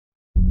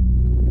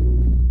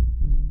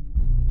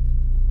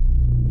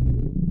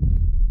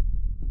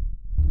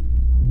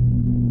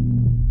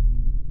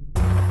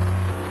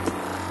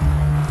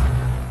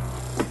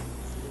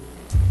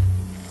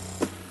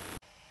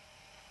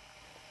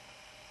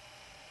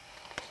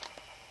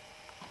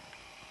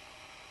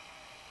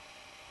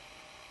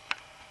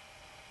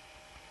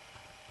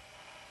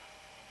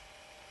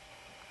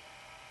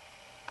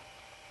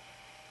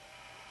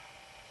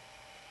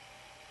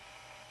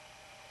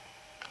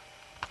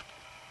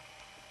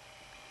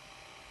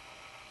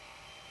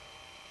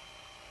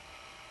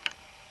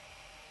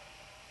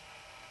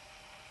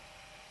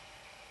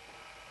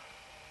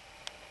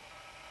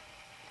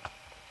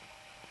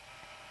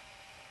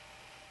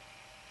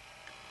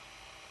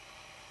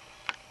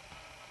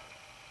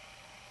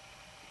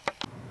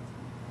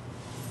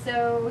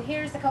So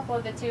here's a couple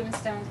of the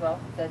tombstones, well,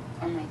 the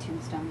only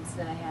tombstones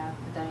that I have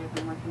that I've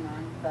been working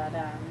on, but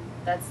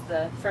that's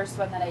the first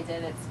one that I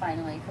did. It's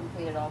finally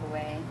completed all the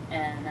way,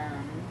 and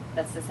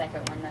that's the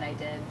second one that I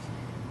did.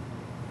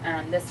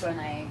 This one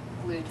I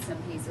glued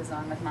some pieces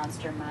on with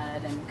Monster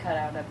Mud and cut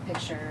out a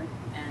picture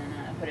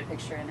and put a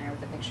picture in there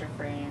with a picture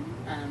frame.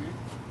 I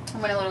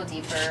went a little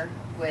deeper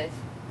with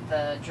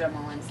the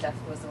Dremel and stuff,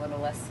 was a little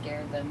less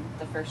scared than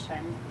the first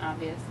time,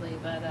 obviously,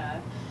 but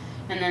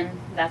and then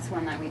that's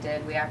one that we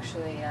did. We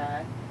actually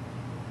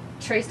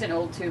traced an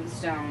old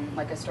tombstone,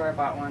 like a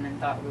store-bought one, and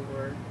thought we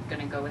were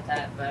going to go with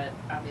that, but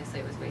obviously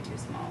it was way too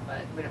small,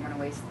 but we didn't want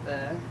to waste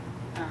the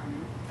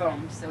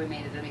foam, so we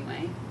made it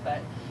anyway.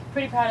 But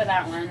pretty proud of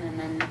that one, and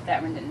then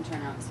that one didn't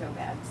turn out so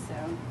bad, so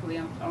we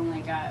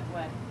only got,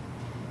 what,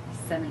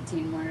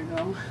 17 more to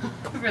go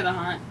for the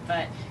haunt,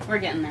 but we're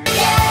getting there.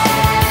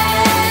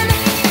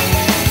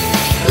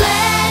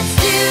 Let's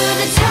do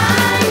the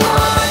time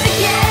warp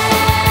again.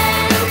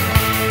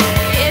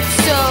 It's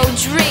so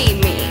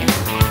dreamy.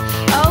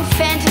 Oh,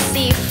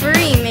 fantasy,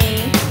 free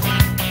me.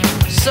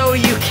 So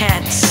you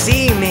can't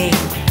see me.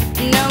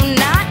 No,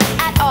 not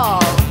at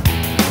all.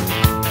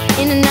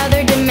 In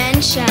another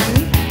dimension,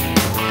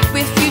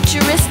 with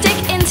futuristic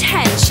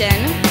intention.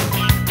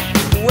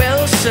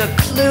 Well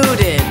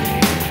secluded.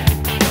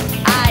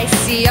 I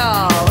see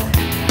all.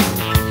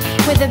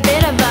 With a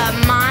bit of a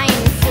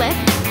mind flip.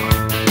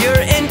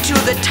 You're into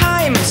the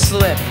time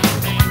slip.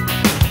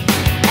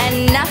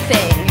 And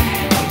nothing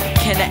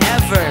Can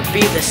ever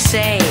be the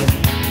same.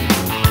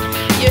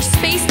 You're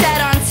spaced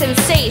out on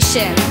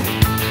sensation,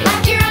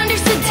 like you're under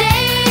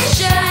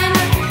sedation.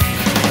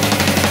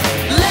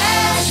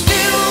 Let's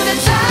do the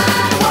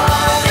time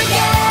warp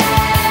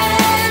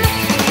again.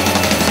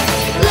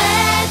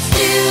 Let's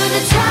do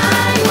the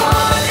time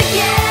warp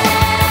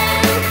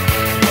again.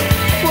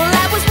 Well,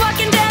 I was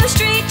walking down the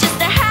street just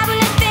to having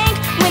a think,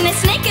 when a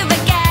snake of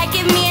a guy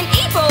gave me an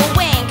evil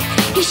wink.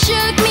 He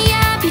shook me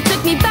up, he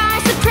took me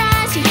by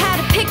surprise. He had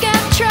a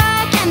pickup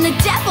truck and the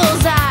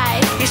devil's eye.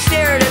 He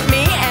stared at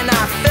me and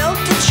I felt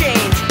a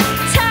change.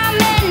 Time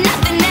meant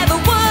nothing, never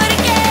would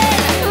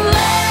again.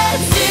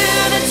 Let's do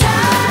the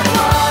time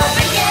warp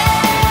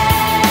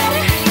again.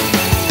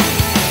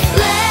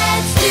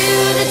 Let's do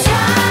the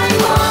time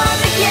warp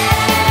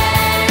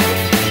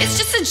again. It's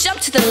just a jump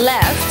to the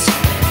left,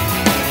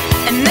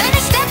 and then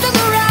a step to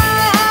the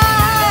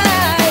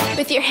right.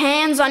 With your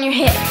hands on your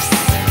hips,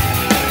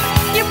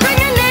 you bring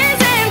your